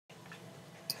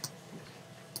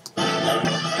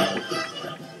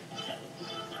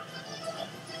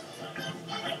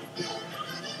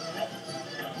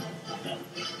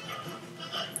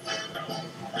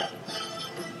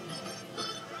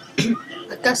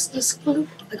AuGustus Gloop,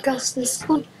 AuGustus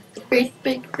Gloop, the great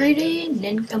big greedy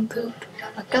nincompoop.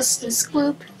 AuGustus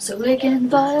Gloop, so big and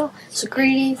vile, so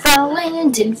greedy, foul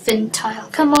and infantile.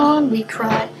 Come on, we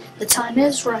cried, the time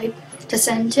is ripe to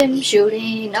send him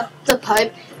shooting up the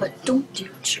pipe. But don't you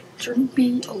children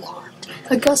be alarmed,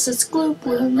 AuGustus Gloop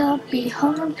will not be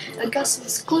harmed,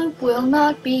 AuGustus Gloop will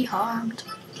not be harmed.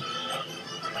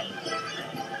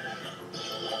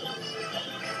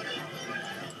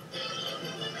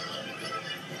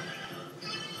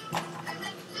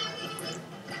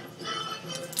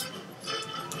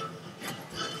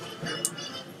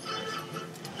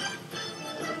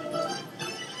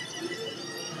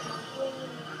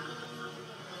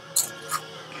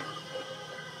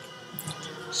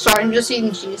 Sorry, I'm just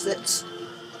eating Cheez-Its.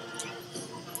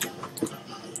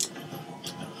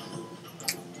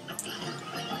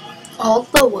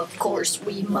 Although, of course,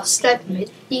 we must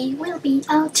admit he will be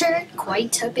altered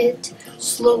quite a bit.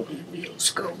 Slowly wheels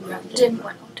go round and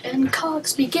round, and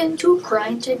cogs begin to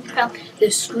grind and pound.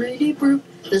 This greedy brute,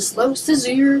 this louse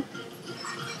ear,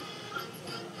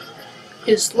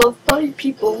 is loved by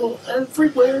people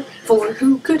everywhere, for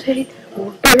who could hate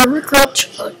or bear a grudge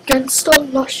against a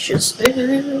luscious bit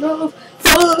of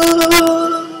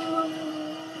fun?